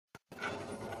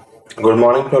Good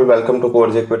morning to all. Welcome to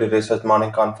Codes Equity Research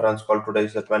Morning Conference Call. Today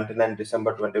is the 29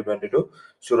 दिसंबर 2022.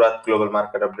 शुरुआत global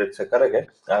market update से करेंगे।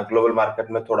 Global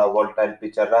market में थोड़ा volatile भी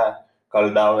चल रहा है। कल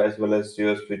डाउ as well as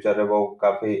US future है वो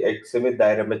काफी एक सीमित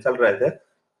दायरे में चल रहे थे।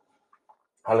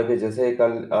 हालांकि जैसे ही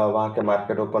कल वहां के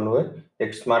मार्केट ओपन हुए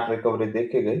एक स्मार्ट रिकवरी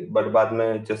देखी गई, बट बाद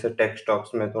में जैसे टेक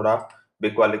स्टॉक्स में थोड़ा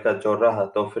बिकवाली का जोर रहा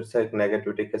तो फिर से एक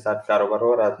नेगेटिविटी के साथ कारोबार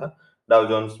हो रहा था। डाउ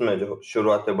जोन्स में जो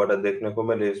शुरुआती बढ़त देखने को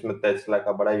मिली, इसमें टेस्ला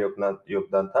का बड़ा योगदान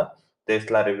योगदान था।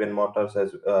 Tesla, Rivian Motors,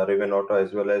 Rivian auto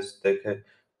as well as देखे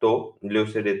तो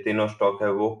ल्यूसिड, तीनों स्टॉक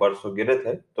है वो परसों गिरे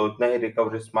थे, तो उतना ही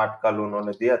रिकवरी स्मार्ट कल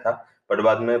उन्होंने दिया था, बट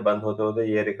बाद में बंद होते होते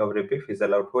ये रिकवरी भी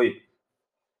फिजल आउट हुई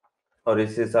और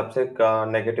इस हिसाब से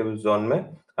नेगेटिव जोन में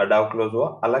डाउ क्लोज हुआ।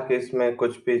 हालांकि इसमें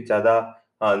कुछ भी ज्यादा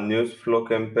न्यूज फ्लो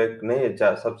के इम्पैक्ट नहीं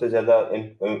है। सबसे ज्यादा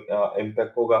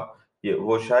इम्पैक्ट होगा ये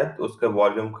वो शायद उसके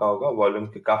वॉल्यूम का होगा। वॉल्यूम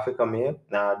की काफी कमी है।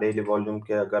 डेली वॉल्यूम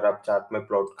के अगर आप चार्ट में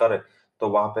प्लॉट करें तो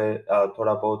वहां पे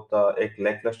थोड़ा बहुत एक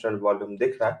लैकलस्टर वॉल्यूम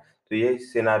दिख रहा है। तो यही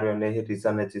सिनारियो नहीं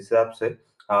रीजन है जिस हिसाब से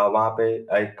वहां पे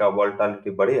एक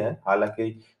वोलेटिलिटी बढ़ी है। हालांकि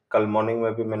कल मॉर्निंग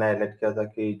में भी मैंने हाईलाइट किया था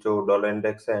कि जो डॉलर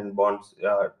इंडेक्स है एंड बॉन्ड्स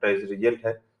ट्रेजरी यील्ड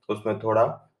है उसमें थोड़ा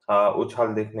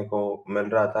उछाल देखने को मिल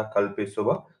रहा था कल भी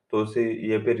सुबह। तो उसी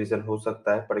ये भी रीजन हो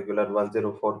सकता है, पर्टिकुलर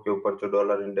 104 के ऊपर जो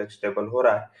डॉलर इंडेक्स स्टेबल हो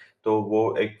रहा है तो वो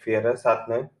एक फियर है। साथ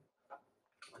में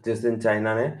जिस दिन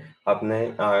चाइना ने अपने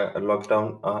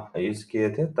लॉकडाउन ईज किए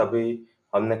थे तभी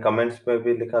हमने कमेंट्स में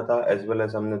भी लिखा था, एज वेल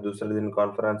एज हमने दूसरे दिन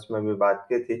कॉन्फ्रेंस में भी बात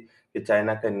की थी कि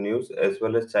चाइना के news as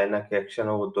well as China के एक्शन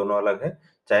है वो दोनों अलग है।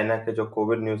 चाइना के जो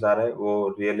कोविड न्यूज आ रहे हैं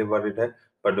वो रियली वरीड है,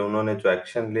 बट उन्होंने जो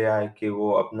एक्शन लिया है कि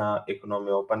वो अपना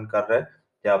इकोनॉमी ओपन कर रहे हैं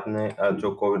या अपने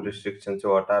जो कोविड रिस्ट्रिक्शन से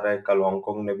वो हटा रहे हैं। कल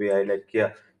हांगकांग ने भी हाईलाइट किया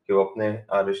कि वो अपने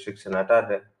रिस्ट्रिक्शन हटा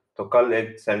रहे हैं। तो कल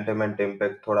एक सेंटिमेंट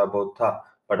इम्पैक्ट थोड़ा बहुत था,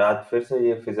 बट आज फिर से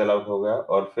ये फिजल आउट हो गया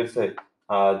और फिर से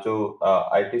जो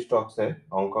आईटी स्टॉक्स है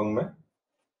हांगकांग में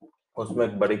उसमें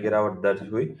एक बड़ी गिरावट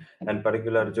दर्ज हुई। एंड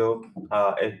पर्टिकुलर जो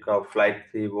एक फ्लाइट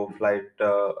थी वो फ्लाइट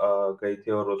गई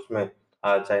थी और उसमें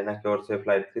चाइना की ओर से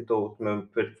फ्लाइट थी, तो उसमें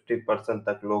 50%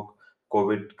 तक लोग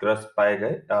कोविड ग्रस्त पाए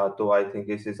गए। तो आई थिंक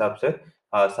इस हिसाब से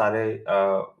सारे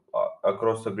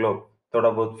अक्रॉस द ग्लोब थोड़ा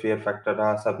बहुत फियर फैक्टर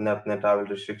रहा। सबने अपने ट्रैवल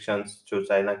रिस्ट्रिक्शंस जो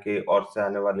चाइना की ओर से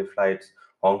आने वाली फ्लाइट्स,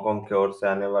 हांगकांग की ओर से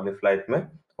आने वाली फ्लाइट में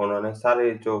उन्होंने सारे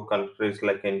जो कंट्रीज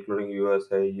लाइक इंक्लूडिंग यूएस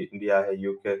है, इंडिया है,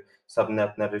 यूके, सबने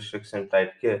अपने रिस्ट्रिक्शन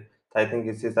टाइट किए। आई थिंक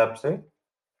इस हिसाब से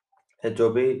जो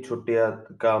भी छुट्टियां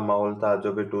का माहौल था,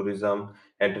 जो भी टूरिज्म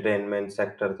एंटरटेनमेंट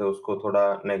सेक्टर थे उसको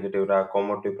थोड़ा नेगेटिव रहा।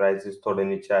 कमोडिटी प्राइसेस थोड़े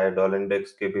नीचे आए, डॉलर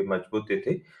इंडेक्स की भी मजबूती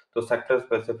थी। तो सेक्टर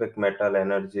स्पेसिफिक मेटल,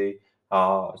 एनर्जी,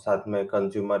 साथ में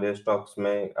कंज्यूमर स्टॉक्स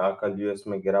में कल यूएस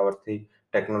में गिरावट थी।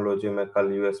 टेक्नोलॉजी में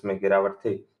कल यूएस में गिरावट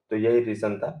थी। तो यही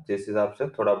रीजन था जिस हिसाब से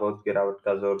थोड़ा बहुत गिरावट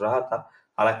का जोर रहा था।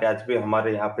 हालांकि आज भी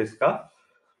हमारे यहाँ पे इसका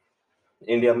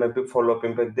इंडिया में भी फॉलोअप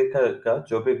इम्पैक्ट दिखेगा।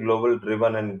 जो भी global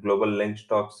driven and global link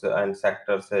stocks and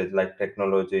sectors है like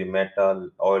technology, metal,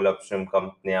 oil upstream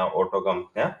कंपनियां, ऑटो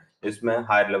कंपनियां, इसमें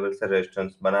हायर लेवल से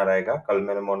रेजिस्टेंस बना रहेगा। कल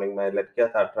मैंने मॉर्निंग में हाईलाइट किया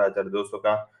था 18,200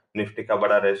 का निफ्टी का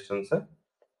बड़ा रेजिस्टेंस है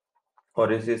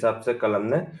और इस हिसाब से कल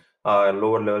हमने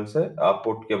लोअर लेवल से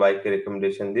पुट के बाय की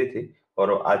रिकमेंडेशन दी थी।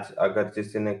 और आज अगर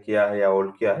किसी ने किया है या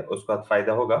होल्ड किया है उसका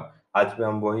फायदा होगा। आज भी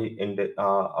हम वही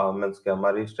मीन्स के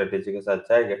हमारी स्ट्रेटेजी के साथ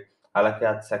जाएंगे। हालांकि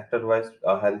आज sector wise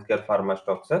health care pharma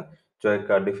stocks है जो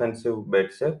एक डिफेंसिव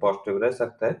बेट से पॉजिटिव रह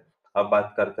सकते हैं। अब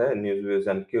बात करते हैं news views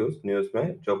and cues. News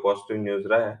में जो पॉजिटिव न्यूज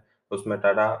रहा है उसमें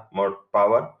Tata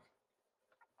power,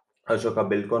 Ashoka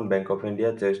Buildcon, bank of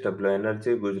India, JSW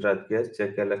energy, Gujarat gas,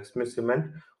 JK Lakshmi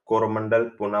cement, Coromandel,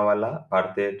 Poonawalla,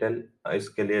 Bharti Airtel,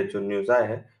 इसके लिए जो न्यूज आए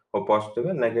हैं वो पॉजिटिव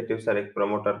है। नेगेटिव सर एक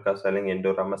प्रमोटर का सेलिंग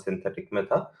इंडोरामा सिंथेटिक में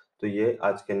था। तो ये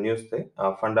आज के न्यूज थे।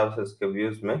 फंड हाउसेस के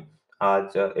व्यूज में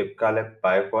आज Ipca Labs,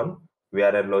 Biocon,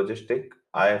 VRL logistic,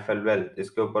 IFL wealth,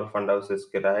 इसके ऊपर फंड हाउसेस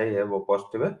की राय है वो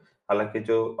पॉजिटिव है। हालांकि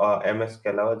जो एमएस के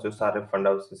अलावा जो सारे फंड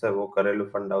हाउसेस है वो घरेलू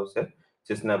फंड हाउस है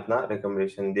जिसने अपना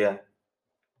रिकमेंडेशन दिया है।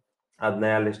 आज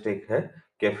नया लिस्टिंग है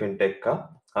कैफीन टेक का।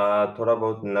 थोड़ा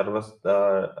बहुत नर्वस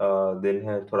दिन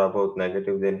है, थोड़ा बहुत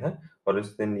नेगेटिव दिन है और इस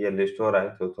दिन ये लिस्ट हो रहा है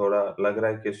तो थोड़ा लग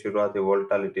रहा है कि शुरुआती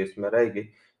वोलेटिलिटी इसमें रहेगी।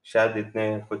 शायद इतने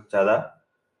कुछ ज्यादा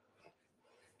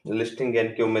लिस्टिंग गेन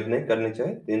की उम्मीद नहीं करनी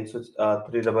चाहिए।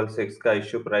 366 का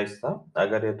इश्यू प्राइस था।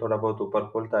 अगर ये थोड़ा बहुत ऊपर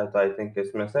खुलता है तो आई थिंक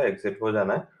इसमें से एग्जिट हो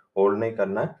जाना है, होल्ड नहीं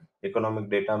करना है। इकोनॉमिक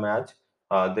डेटा में आज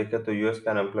देखें तो यूएस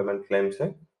का अनएम्प्लॉयमेंट क्लेम्स है,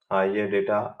 ये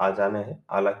डेटा आ जाने हैं।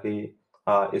 हालांकि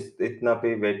इस इतना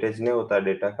भी वेटेज नहीं होता है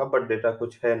डेटा का, बट डेटा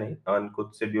कुछ है नहीं और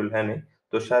कुछ शेड्यूल है नहीं,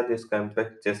 तो शायद इसका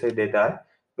इम्पैक्ट जैसे ही डेटा आए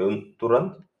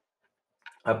तुरंत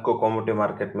आपको कमोडिटी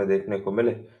मार्केट में देखने को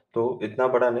मिले। तो इतना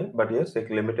बड़ा नहीं, बट यस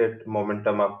एक लिमिटेड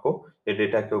मोमेंटम आपको ये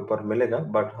डेटा के ऊपर मिलेगा,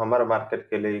 बट हमारा मार्केट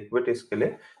के लिए, इक्विटीज के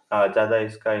लिए ज्यादा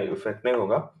इसका इफेक्ट नहीं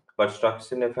होगा। But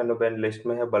stocks in F and O list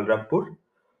में है Balrampur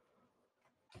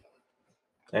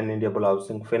and India bull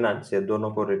housing finance, ये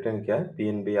दोनों को रिटर्न किया है,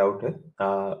 पीएनबी आउट है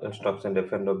stocks and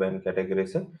F and O category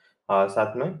से।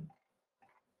 साथ में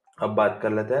अब बात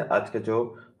कर लेते हैं आज के जो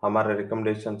हमारे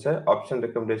रिकमेंडेशन है। ऑप्शन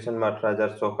रिकमेंडेशन में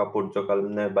 18,100 का पुट जो कल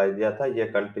हमने बाय दिया था, ये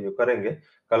कंटिन्यू करेंगे।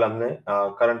 कल हमने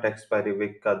करंट एक्सपायरी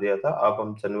वीक का दिया था, अब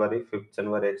हम जनवरी 5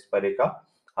 जनवरी एक्सपायरी का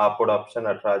पुट ऑप्शन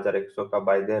 18,100 का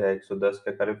बाय दे रहे हैं, 110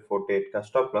 के करीब, 48 का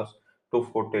stop loss,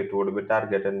 248 would be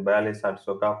target and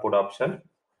 42,800 का पुट ऑप्शन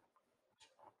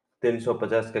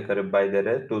 350 के करीब बाय दे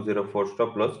रहे हैं, 204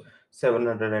 stop loss,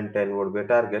 710 would be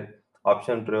target.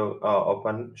 Option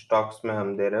open stocks में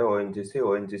हम दे रहे हैं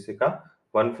ओएनजीसी का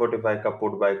 145 का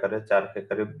पुट बाय कर रहे हैं, 4 के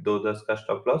करीब, 210 का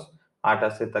स्टॉप लॉस,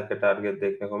 880 तक के टारगेट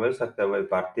देखने को मिल सकता है। वही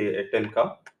भारतीय एयरटेल का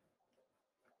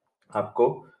आपको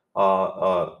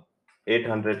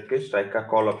 800 के स्ट्राइक का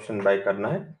कॉल ऑप्शन बाय करना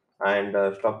है एंड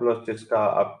स्टॉप लॉस जिसका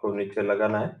आपको नीचे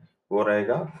लगाना है वो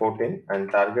रहेगा 14 एंड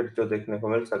टारगेट जो देखने को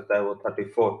मिल सकता है वो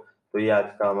 34। तो ये आज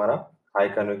का हमारा हाई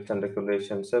कन्विक्शन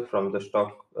रिकमेंडेशन है फ्रॉम द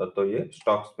स्टॉक। तो ये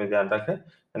स्टॉक्स में ध्यान रखें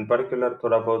एंड पर्टिकुलर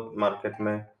थोड़ा बहुत मार्केट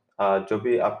में जो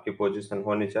भी आपकी पोजीशन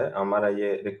होनी चाहिए, हमारा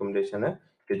ये रिकमेंडेशन है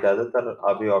कि ज्यादातर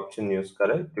अभी ऑप्शन यूज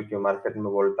करें क्योंकि मार्केट में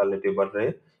वोलेटिलिटी बढ़ रही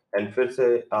है एंड फिर से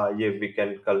ये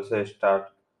वीकेंड कल से स्टार्ट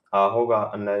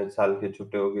होगा, नए साल की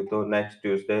छुट्टी होगी, तो नेक्स्ट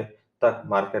ट्यूसडे तक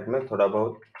मार्केट में थोड़ा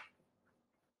बहुत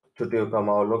छुट्टियों का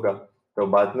माहौल होगा। तो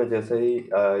बाद में जैसे ही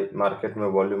मार्केट में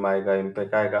वॉल्यूम आएगा,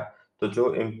 इम्पैक्ट आएगा, तो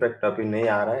जो इम्पैक्ट अभी नहीं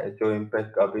आ रहा है, जो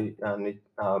इम्पैक्ट अभी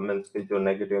मीन्स की जो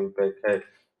नेगेटिव इम्पैक्ट है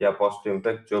या पॉजिटिव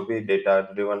इम्पैक्ट, जो भी डेटा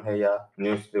ड्रिवन है या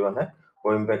न्यूज ड्रिवन है,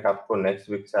 वो इम्पैक्ट आपको नेक्स्ट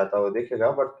वीक से आता हुआ दिखेगा,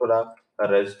 बट थोड़ा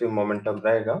रेजिस्टिव मोमेंटम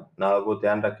रहेगा ना, वो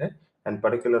ध्यान रखें। एंड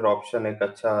पर्टिकुलर ऑप्शन एक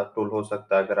अच्छा टूल हो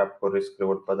सकता है अगर आपको रिस्क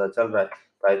रिवॉर्ड पता चल रहा है,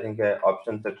 तो आई थिंक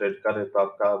ऑप्शन से ट्रेड करें तो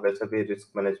आपका वैसे भी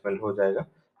रिस्क मैनेजमेंट हो जाएगा।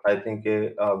 आई थिंक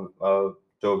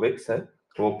जो विक्स है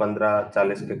वो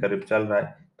 1540 के करीब चल रहा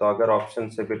है, तो अगर ऑप्शन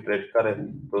से भी ट्रेड करें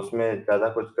तो उसमें ज्यादा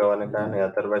कुछ गंवाने का नहीं।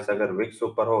 अदरवाइज अगर विक्स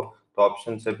ऊपर हो तो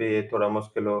ऑप्शन से भी ये थोड़ा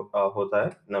मुश्किल होता है,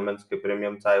 नमन्स के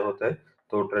प्रीमियम आए होते हैं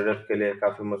तो ट्रेडर के लिए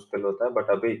काफी मुश्किल होता है। बट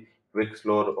अभी विक्स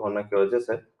लोअर होने की वजह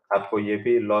से आपको ये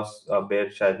भी लॉस बेयर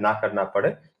शायद ना करना पड़े,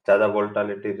 ज्यादा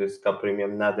वोलेटिलिटी रिस्क का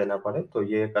प्रीमियम ना देना पड़े, तो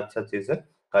ये एक अच्छा चीज है।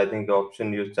 आई थिंक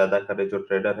ऑप्शन यूज ज्यादा करे जो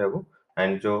ट्रेडर है वो,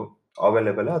 एंड जो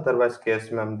अवेलेबल है, अदरवाइज केस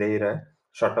में हम दे ही रहे,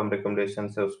 शॉर्ट टर्म रिकमेंडेशन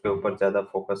से उसके ऊपर ज्यादा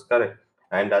फोकस करें।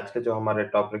 एंड आज के जो हमारे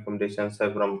टॉप रिकमेंडेशन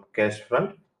है फ्रॉम कैश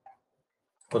फ्रंट,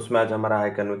 उसमें आज हमारा हाई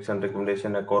कन्विक्शन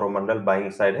रिकमेंडेशन है कोरोमंडल,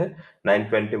 बाइंग साइड है,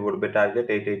 920 would be target,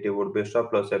 880 would be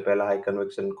stop loss है। पहला हाई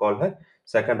कन्विक्शन कॉल है।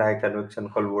 Second high conviction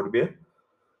call would be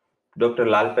doctor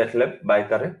Lal path lab buy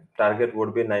करें, target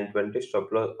would be 920,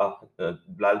 stop loss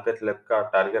Lal path lab का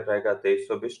टारगेट रहेगा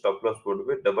 2320, stop loss would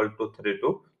be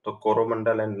 2232। तो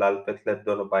Coromandel and Lal path lab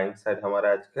दोनों buying side हमारे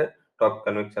आज के टॉप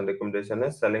कन्विक्शन रिकमेंडेशन है।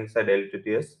 Selling side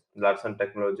LTTS Larsen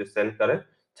technology cell करें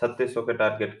 3600 के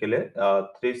टारगेट के लिए,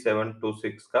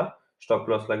 3726 का स्टॉप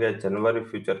लॉस लगे, जनवरी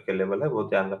फ्यूचर के लेवल है वो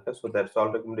ध्यान रखें। So that's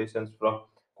all recommendations from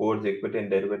Codes Equity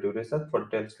and Derivative Research. For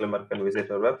detailed disclaimer, can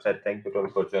visit our website. Thank you all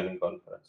for joining conference.